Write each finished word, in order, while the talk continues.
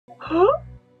What?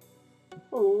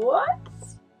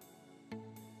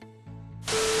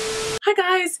 Hi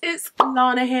guys, it's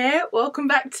Lana here. Welcome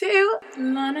back to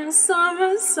Lana's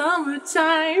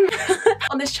Summertime.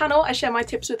 On this channel, I share my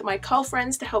tips with my curl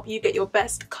friends to help you get your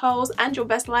best curls and your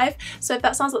best life. So if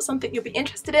that sounds like something you'll be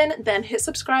interested in, then hit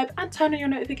subscribe and turn on your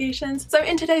notifications. So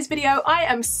in today's video, I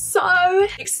am so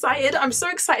excited. I'm so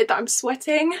excited that I'm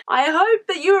sweating. I hope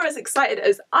that you are as excited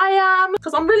as I am,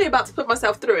 because I'm really about to put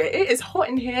myself through it. It is hot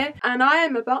in here and I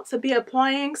am about to be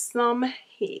applying some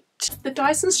heat. The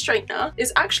Dyson straightener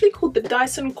is actually called the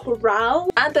Dyson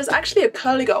Corrale, and there's actually a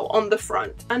curly girl on the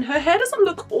front, and her hair doesn't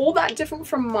look all that different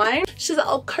from mine. She's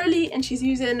all curly and she's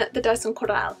using the Dyson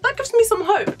Corrale. That gives me some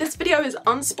hope. This video is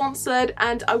unsponsored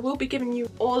and I will be giving you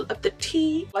all of the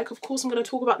tea. Like, of course I'm going to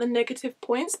talk about the negative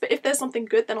points, but if there's something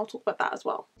good, then I'll talk about that as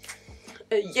well.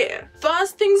 Yeah.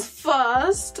 First things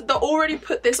first, they already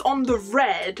put this on the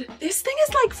red. This thing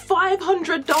is like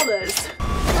 $500.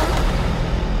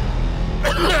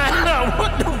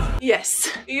 Yes,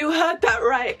 you heard that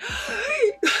right.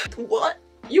 What?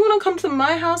 You want to come to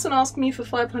my house and ask me for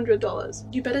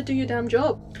 $500? You better do your damn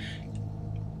job.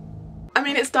 I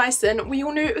mean, it's Dyson. We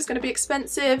all knew it was going to be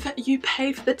expensive. You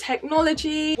pay for the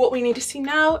technology. What we need to see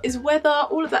now is whether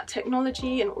all of that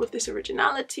technology and all of this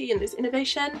originality and this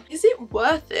innovation, is it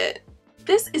worth it?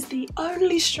 This is the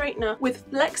only straightener with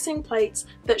flexing plates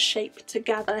that shape to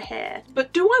gather hair.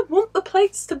 But do I want the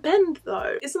plates to bend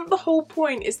though? Isn't the whole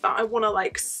point is that I want to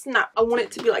like snap? I want it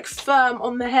to be like firm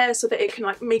on the hair so that it can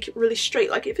like make it really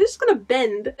straight. Like if it's gonna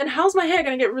bend, then how's my hair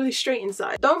gonna get really straight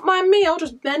inside? Don't mind me, I'll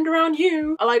just bend around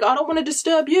you. Like I don't want to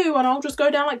disturb you and I'll just go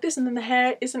down like this and then the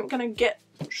hair isn't gonna get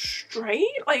straight.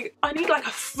 Like I need like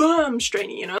a firm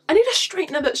straightener, you know? I need a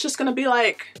straightener that's just gonna be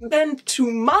like bend to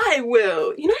my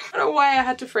will, you know? I don't know why I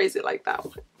had to phrase it like that.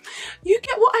 You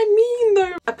get what I mean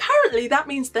though. Apparently that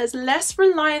means there's less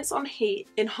reliance on heat,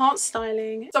 enhanced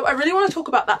styling. So I really want to talk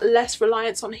about that less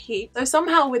reliance on heat. So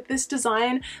somehow with this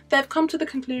design, they've come to the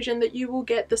conclusion that you will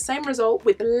get the same result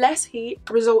with less heat,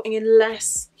 resulting in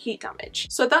less heat damage.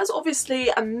 So that's obviously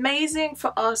amazing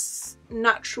for us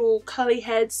natural curly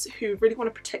heads who really want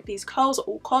to protect these curls at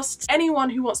all costs. Anyone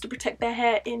who wants to protect their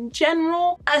hair in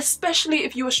general, especially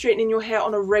if you are straightening your hair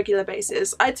on a regular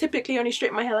basis. I typically only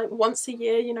straighten my hair like once a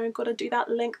year, you know, gotta do that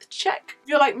length check. If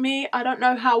you're like me, I don't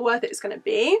know how worth it it's gonna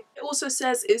be. It also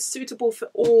says it's suitable for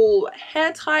all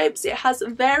hair types. It has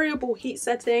variable heat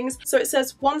settings. So it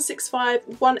says 165,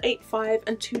 185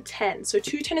 and 210. So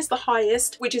 210 is the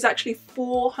highest, which is actually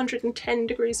 410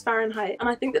 degrees Fahrenheit. And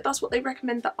I think that that's what they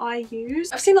recommend that I use.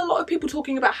 I've seen a lot of people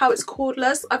talking about how it's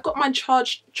cordless. I've got mine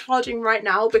charging right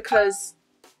now because,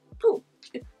 oh,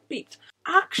 it beeped.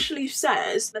 Actually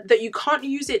says that you can't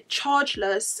use it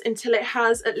chargeless until it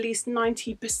has at least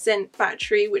 90%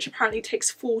 battery, which apparently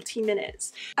takes 40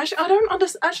 minutes. Actually, I don't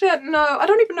understand. Actually, no, I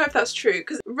don't even know if that's true,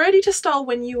 because ready to style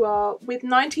when you are with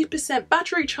 90%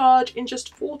 battery charge in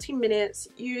just 40 minutes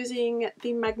using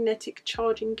the magnetic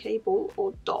charging cable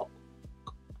or dock.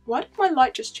 Why did my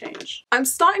light just change? I'm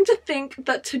starting to think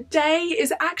that today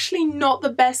is actually not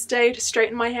the best day to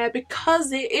straighten my hair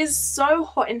because it is so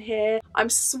hot in here. I'm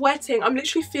sweating. I'm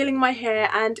literally feeling my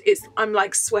hair and I'm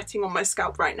like sweating on my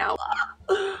scalp right now.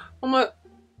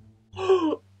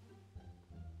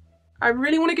 I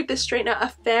really want to give this straightener a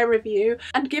fair review,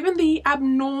 and given the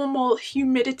abnormal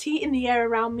humidity in the air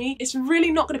around me, it's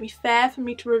really not going to be fair for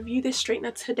me to review this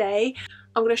straightener today.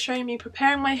 I'm going to show you me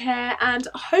preparing my hair, and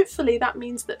hopefully that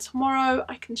means that tomorrow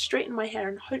I can straighten my hair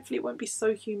and hopefully it won't be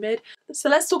so humid. So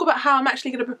let's talk about how I'm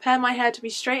actually going to prepare my hair to be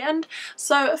straightened.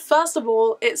 So first of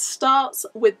all, it starts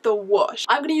with the wash.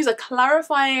 I'm going to use a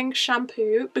clarifying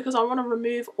shampoo because I want to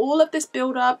remove all of this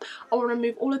buildup. I want to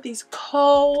remove all of these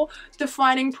curl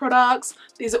defining products,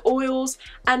 these oils,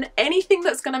 and anything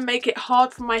that's going to make it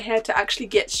hard for my hair to actually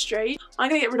get straight. I'm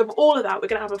going to get rid of all of that. We're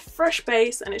going to have a fresh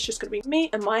base and it's just going to be me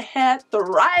and my hair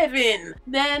thriving.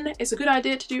 Then it's a good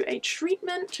idea to do a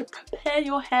treatment to prepare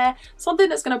your hair, something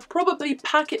that's going to probably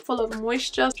pack it full of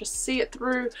moisture, just see it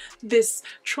through this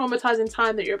traumatizing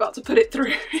time that you're about to put it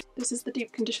through. This is the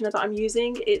deep conditioner that I'm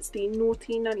using. It's the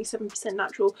Naughty 97%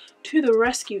 Natural To The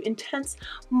Rescue Intense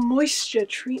Moisture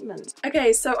Treatment.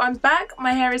 Okay, so I'm back.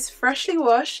 My hair is freshly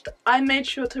washed. I made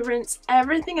sure to rinse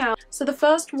everything out. So the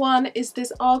first one is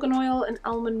this Argan Oil and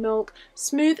Almond Milk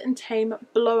Smooth and Tame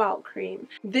Blowout Cream.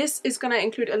 This is going to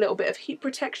include a little bit of heat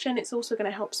protection. It's also going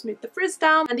to help smooth the frizz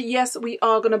down. And yes, we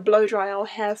are going to blow dry our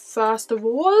hair first of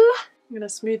all. I'm going to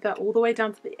smooth that all the way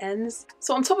down to the ends.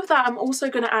 So on top of that, I'm also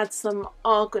going to add some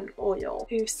argan oil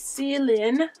to seal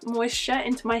in moisture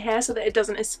into my hair so that it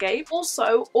doesn't escape.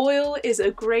 Also, oil is a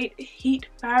great heat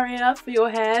barrier for your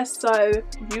hair, so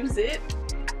use it.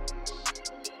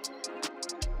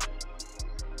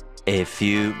 A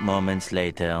few moments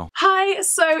later. Hi,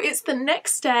 so it's the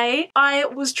next day. I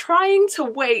was trying to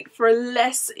wait for a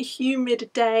less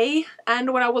humid day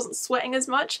and when I wasn't sweating as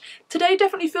much. Today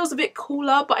definitely feels a bit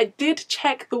cooler, but I did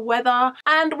check the weather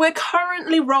and we're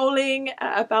currently rolling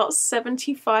at about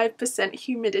 75%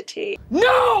 humidity.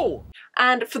 No!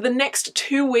 And for the next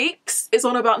 2 weeks it's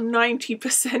on about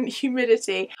 90%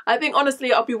 humidity. I think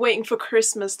honestly I'll be waiting for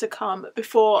Christmas to come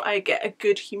before I get a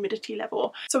good humidity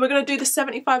level. So we're going to do the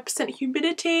 75%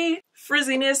 humidity.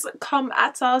 Frizziness, come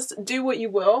at us, do what you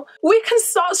will. We can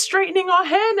start straightening our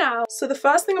hair now. So the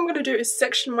first thing I'm going to do is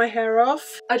section my hair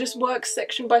off. I just work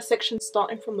section by section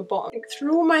starting from the bottom. Like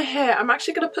through all my hair, I'm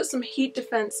actually going to put some heat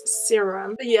defense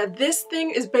serum. But yeah, this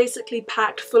thing is basically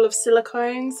packed full of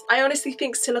silicones. I honestly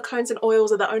think silicones and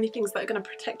oils are the only things that are going to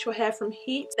protect your hair from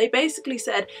heat. They basically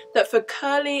said that for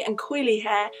curly and coily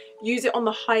hair, use it on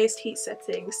the highest heat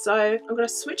setting. So I'm going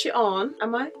to switch it on.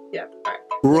 Am I? Yeah, all right.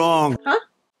 Wrong. Huh?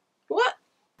 What?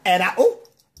 And oh!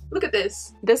 Look at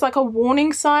this. There's like a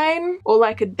warning sign or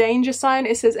like a danger sign.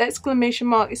 It says exclamation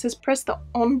mark. It says press the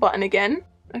on button again.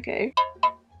 Okay.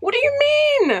 What do you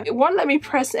mean? It won't let me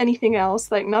press anything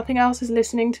else. Like nothing else is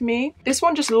listening to me. This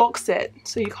one just locks it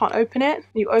so you can't open it.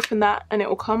 You open that and it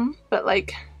will come. But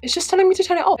like it's just telling me to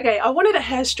turn it off. Okay, I wanted a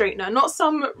hair straightener, not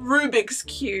some Rubik's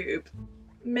Cube.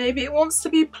 Maybe it wants to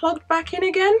be plugged back in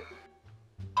again?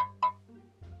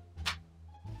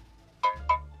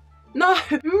 No.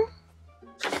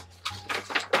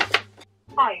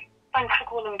 Hi, thanks for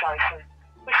calling Dyson.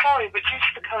 We're sorry, but due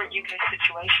to the current UK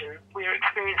situation, we are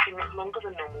experiencing longer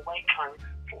than normal wait time.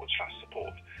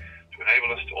 /support. To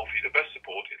enable us to offer you the best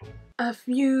support, A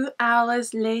few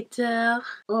hours later,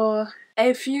 or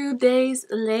a few days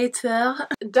later,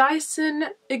 Dyson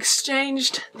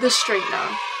exchanged the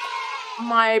straightener.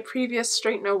 My previous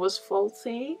straightener was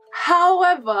faulty.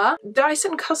 However,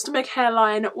 Dyson Custom Make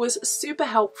Hairline was super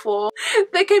helpful.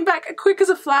 They came back quick as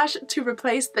a flash to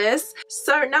replace this.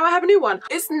 So now I have a new one.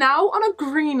 It's now on a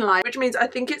green light, which means I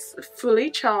think it's fully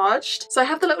charged. So I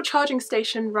have the little charging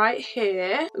station right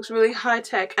here. Looks really high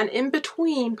tech. And in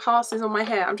between passes on my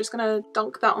hair, I'm just gonna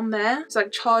dunk that on there. It's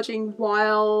like charging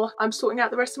while I'm sorting out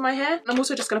the rest of my hair. I'm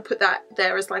also just gonna put that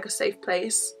there as like a safe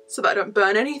place so that I don't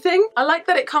burn anything. I like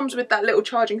that it comes with that little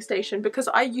charging station because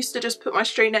I used to just put my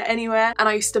straightener anywhere and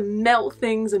I used to melt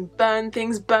things and burn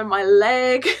things, burn my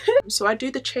leg. So I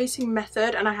do the chasing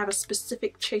method and I have a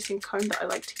specific chasing comb that I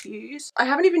like to use. I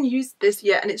haven't even used this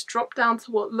yet and it's dropped down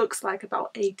to what looks like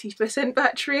about 80%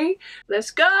 battery.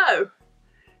 Let's go!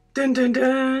 Dun dun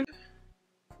dun!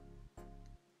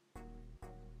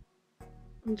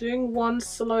 I'm doing one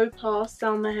slow pass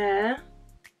down the hair.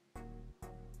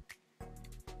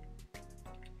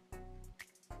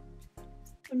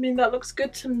 I mean, that looks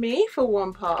good to me for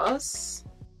one pass.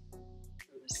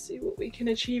 Let's see what we can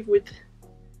achieve with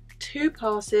 2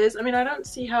 passes. I mean, I don't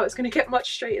see how it's going to get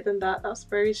much straighter than that. That's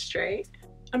very straight.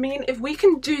 I mean, if we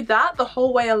can do that the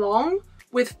whole way along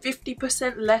with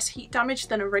 50% less heat damage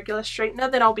than a regular straightener,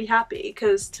 then I'll be happy,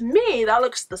 because to me that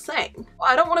looks the same.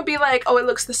 I don't want to be like, oh, it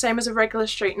looks the same as a regular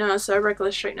straightener, so a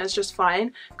regular straightener is just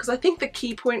fine, because I think the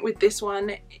key point with this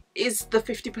one is the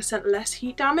 50% less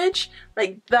heat damage.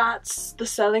 Like, that's the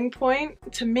selling point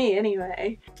to me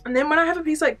anyway. And then when I have a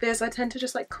piece like this, I tend to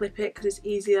just like clip it because it's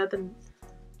easier than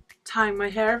tying my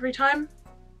hair every time.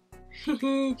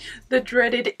 The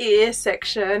dreaded ear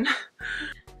section.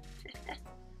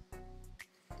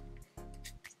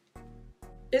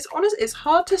 It's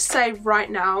hard to say right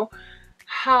now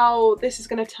how this is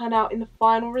going to turn out in the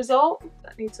final result.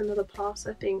 That needs another pass,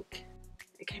 I think.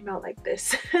 It came out like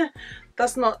this.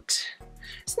 It's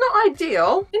not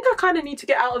ideal. I think I kind of need to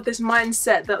get out of this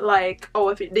mindset that like, oh,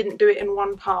 if it didn't do it in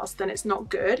one pass, then it's not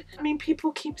good. I mean,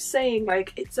 people keep saying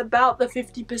like, it's about the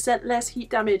 50% less heat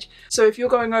damage. So if you're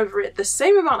going over it the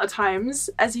same amount of times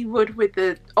as you would with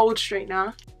the old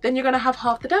straightener, then you're going to have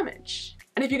half the damage.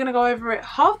 And if you're going to go over it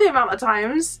half the amount of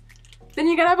times, then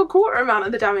you're going to have a quarter amount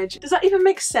of the damage. Does that even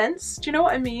make sense? Do you know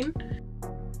what I mean?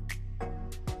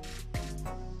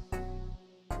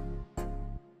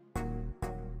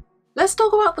 Let's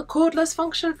talk about the cordless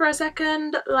function for a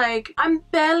second. Like, I'm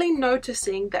barely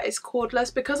noticing that it's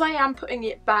cordless because I am putting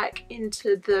it back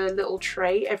into the little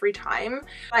tray every time.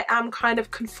 I am kind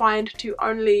of confined to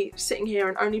only sitting here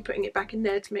and only putting it back in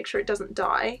there to make sure it doesn't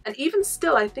die. And even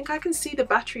still, I think I can see the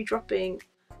battery dropping.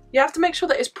 You have to make sure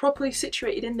that it's properly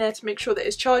situated in there to make sure that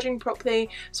it's charging properly.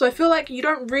 So I feel like you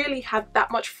don't really have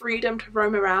that much freedom to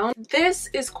roam around. This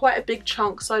is quite a big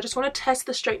chunk, so I just want to test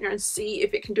the straightener and see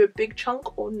if it can do a big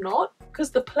chunk or not.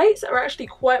 Because the plates are actually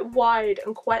quite wide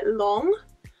and quite long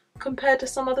compared to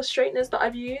some other straighteners that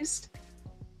I've used.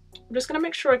 I'm just gonna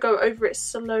make sure I go over it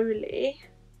slowly.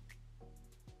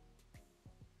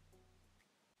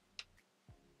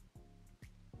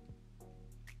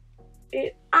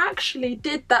 It actually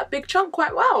did that big chunk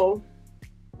quite well.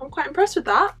 I'm quite impressed with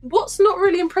that. What's not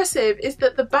really impressive is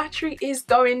that the battery is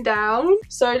going down.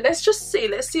 So let's just see.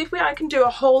 Let's see if I can do a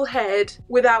whole head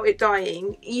without it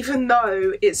dying, even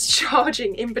though it's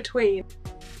charging in between.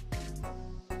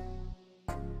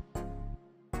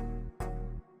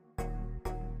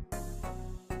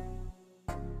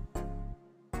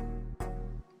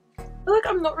 I feel like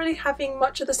I'm not really having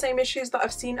much of the same issues that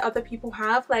I've seen other people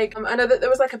have. Like I know that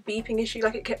there was like a beeping issue,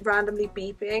 like it kept randomly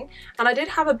beeping, and I did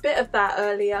have a bit of that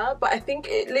earlier, but I think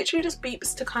it literally just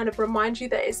beeps to kind of remind you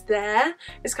that it's there.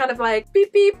 It's kind of like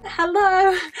beep beep,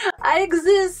 hello, I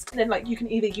exist, and then like you can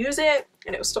either use it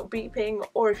and it will stop beeping,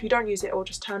 or if you don't use it, it will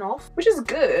just turn off, which is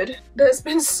good. There's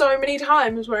been so many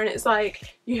times where it's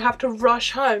like you have to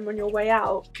rush home on your way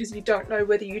out because you don't know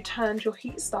whether you turned your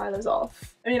heat stylers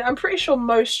off. I mean, I'm pretty sure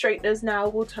most straighteners now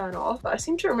will turn off, but I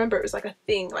seem to remember it was like a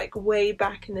thing like way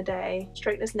back in the day.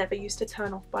 Straighteners never used to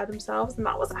turn off by themselves, and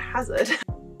that was a hazard.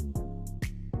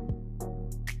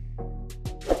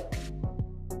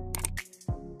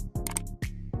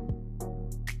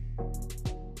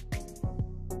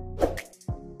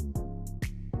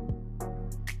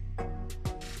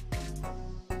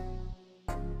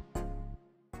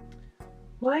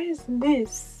 Why is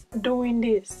this doing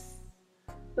this?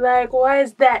 Like, why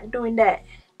is that doing that?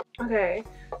 Okay,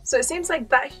 so it seems like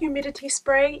that humidity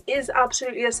spray is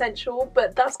absolutely essential,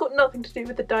 but that's got nothing to do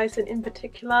with the Dyson in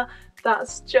particular.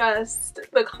 That's just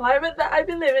the climate that I've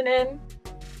been living in.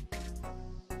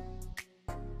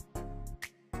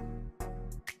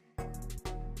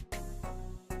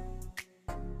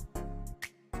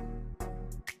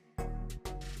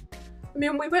 I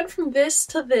mean, we went from this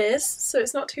to this, so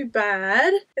it's not too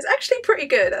bad. It's actually pretty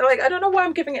good. Like, I don't know why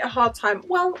I'm giving it a hard time.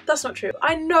 Well, that's not true.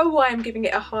 I know why I'm giving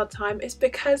it a hard time. It's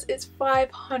because it's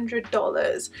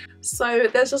 $500. So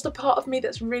there's just a part of me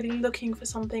that's really looking for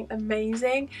something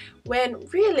amazing, when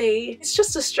really it's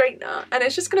just a straightener and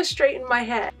it's just gonna straighten my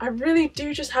hair. I really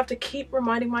do just have to keep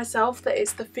reminding myself that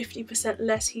it's the 50%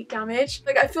 less heat damage.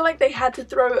 Like, I feel like they had to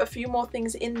throw a few more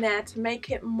things in there to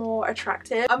make it more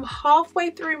attractive. I'm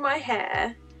halfway through my hair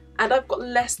and I've got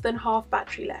less than half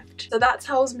battery left. So that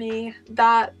tells me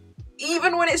that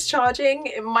even when it's charging,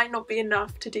 it might not be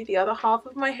enough to do the other half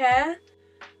of my hair.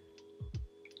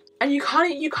 And you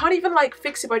can't even like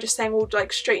fix it by just saying, well,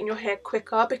 like straighten your hair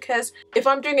quicker, because if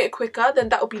I'm doing it quicker, then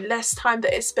that will be less time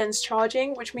that it spends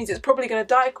charging, which means it's probably gonna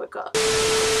die quicker.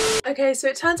 Okay, so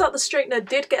it turns out the straightener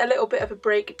did get a little bit of a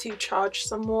break to charge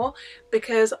some more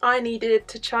because I needed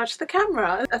to charge the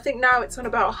camera. I think now it's on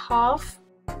about half.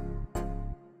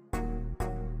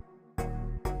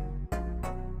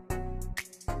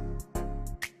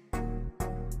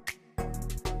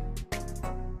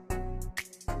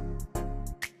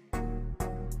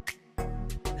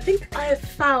 I think I have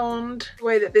found the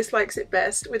way that this likes it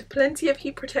best, with plenty of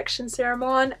heat protection serum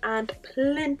on and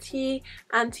plenty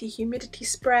anti-humidity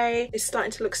spray. It's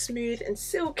starting to look smooth and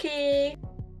silky.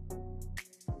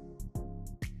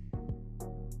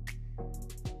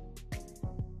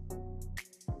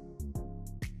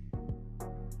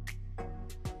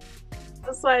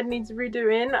 The side needs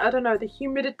redoing. I don't know, the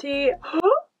humidity.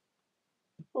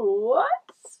 What?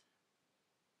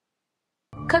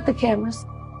 Cut the cameras.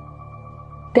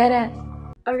 Dead ass.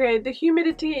 Okay, the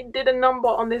humidity did a number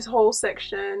on this whole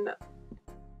section.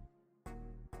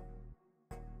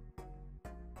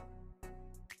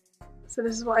 So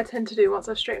this is what I tend to do once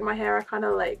I've straightened my hair. I kind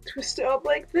of like twist it up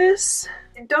like this.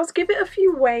 It does give it a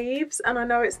few waves, and I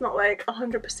know it's not like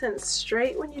 100%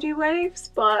 straight when you do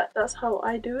waves, but that's how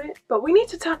I do it. But we need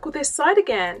to tackle this side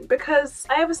again, because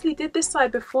I obviously did this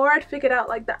side before I'd figured out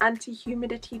like the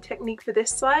anti-humidity technique for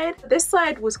this side. This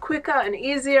side was quicker and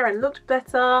easier and looked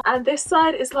better, and this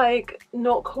side is like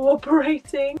not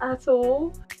cooperating at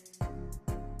all.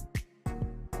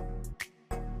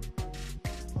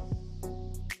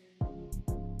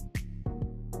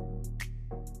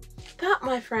 That,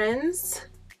 my friends,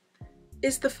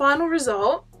 is the final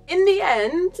result. In the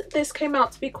end, this came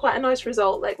out to be quite a nice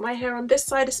result. Like, my hair on this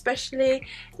side especially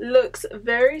looks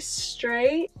very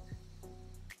straight.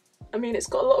 I mean, it's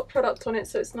got a lot of product on it,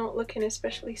 so it's not looking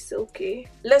especially silky.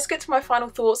 Let's get to my final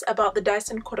thoughts about the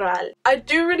Dyson Corrale. I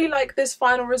do really like this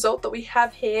final result that we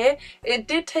have here. It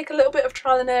did take a little bit of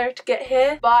trial and error to get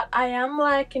here, but I am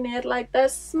liking it. Like,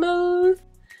 that's smooth.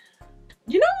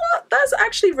 You know what? That's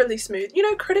actually really smooth. You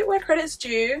know, credit where credit's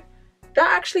due. That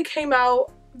actually came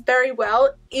out very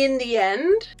well in the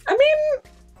end. I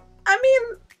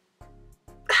mean,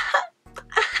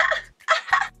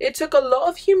 it It took a lot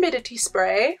of humidity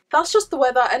spray. That's just the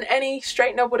weather, and any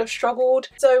straightener would have struggled.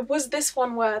 So was this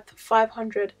one worth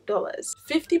 $500?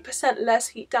 50% less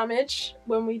heat damage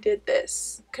when we did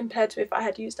this compared to if I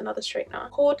had used another straightener.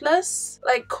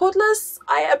 Cordless,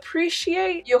 I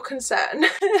appreciate your concern.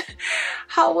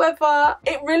 However,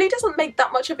 it really doesn't make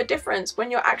that much of a difference when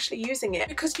you're actually using it,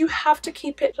 because you have to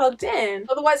keep it plugged in,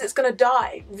 otherwise it's gonna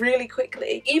die really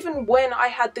quickly. Even when I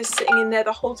had this sitting in there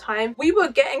the whole time, we were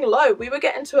getting low. We were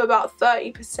getting to about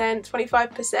 30%,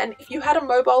 25%. If you had a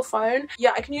mobile phone,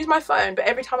 yeah, I can use my phone, but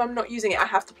every time I'm not using it, I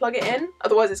have to plug it in,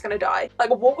 otherwise it's gonna die. Like,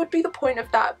 what would be the point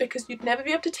of that? Because you'd never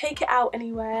be able to take it out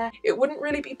anywhere. It wouldn't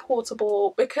really be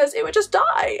portable because it would just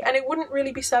die and it wouldn't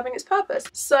really be serving its purpose.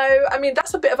 So, I mean,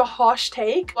 that's a bit of a harsh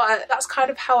take, but that's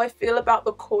kind of how I feel about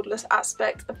the cordless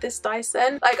aspect of this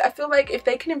Dyson. Like, I feel like if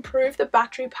they can improve the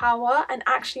battery power and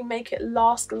actually make it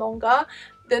last longer,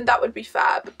 then that would be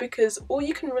fab, because all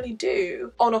you can really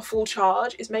do on a full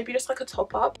charge is maybe just like a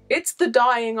top up. It's the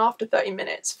dying after 30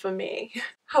 minutes for me.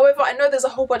 However, I know there's a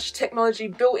whole bunch of technology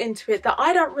built into it that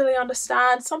I don't really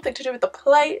understand, something to do with the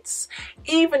plates,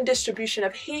 even distribution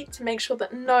of heat to make sure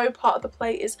that no part of the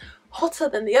plate is hotter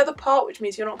than the other part, which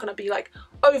means you're not going to be like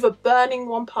over burning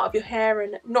one part of your hair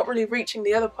and not really reaching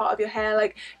the other part of your hair.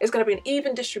 Like, it's going to be an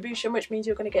even distribution, which means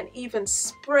you're going to get an even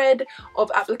spread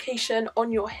of application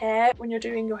on your hair when you're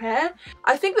doing your hair.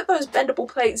 I think that those bendable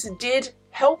plates did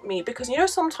help me, because you know,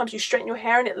 sometimes you straighten your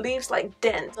hair and it leaves like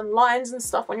dents and lines and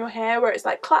stuff on your hair where it's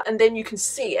like clap and then you can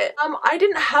see it. I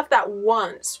didn't have that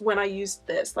once when I used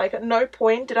this. Like, at no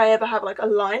point did I ever have like a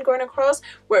line going across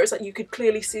where it's like you could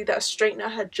clearly see that a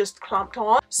straightener had just clamped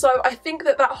on. So I think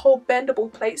that that whole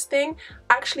bendable plates thing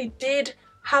actually did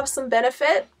have some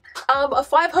benefit. A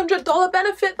 $500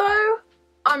 benefit though?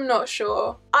 I'm not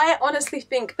sure. I honestly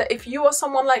think that if you are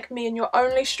someone like me and you're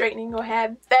only straightening your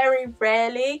hair very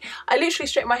rarely, I literally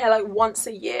straighten my hair like once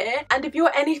a year, and if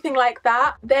you're anything like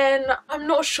that, then I'm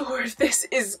not sure if this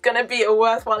is gonna be a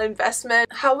worthwhile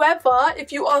investment. However,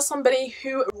 if you are somebody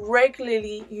who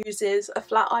regularly uses a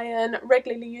flat iron,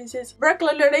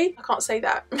 regularly, I can't say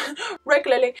that,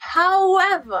 regularly.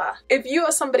 However, if you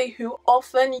are somebody who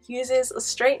often uses a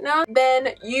straightener,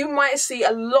 then you might see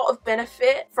a lot of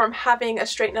benefit from having a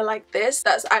straightener like this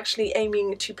that's actually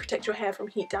aiming to protect your hair from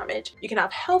heat damage. You can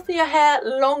have healthier hair,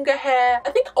 longer hair. I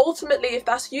think ultimately, if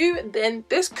that's you, then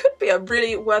this could be a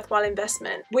really worthwhile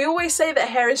investment. We always say that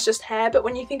hair is just hair, but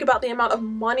when you think about the amount of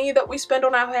money that we spend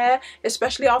on our hair,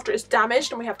 especially after it's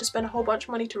damaged and we have to spend a whole bunch of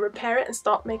money to repair it and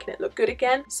start making it look good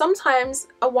again, sometimes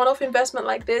a one-off investment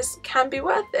like this can be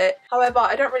worth it. However,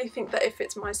 I don't really think that it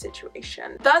fits my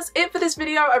situation. That's it for this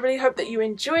video. I really hope that you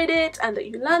enjoyed it and that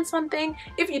you learned something.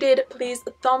 If you did, please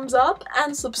thumbs up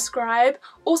and subscribe.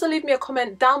 Also, leave me a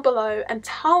comment down below and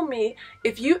tell me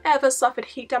if you ever suffered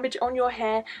heat damage on your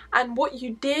hair and what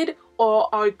you did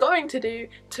or are going to do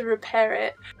to repair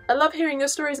it. I love hearing your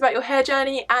stories about your hair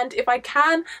journey, and if I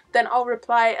can, then I'll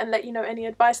reply and let you know any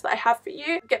advice that I have for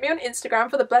you. Get me on Instagram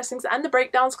for the blessings and the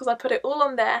breakdowns, because I put it all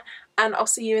on there, and I'll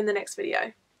see you in the next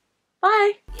video.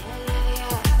 Bye!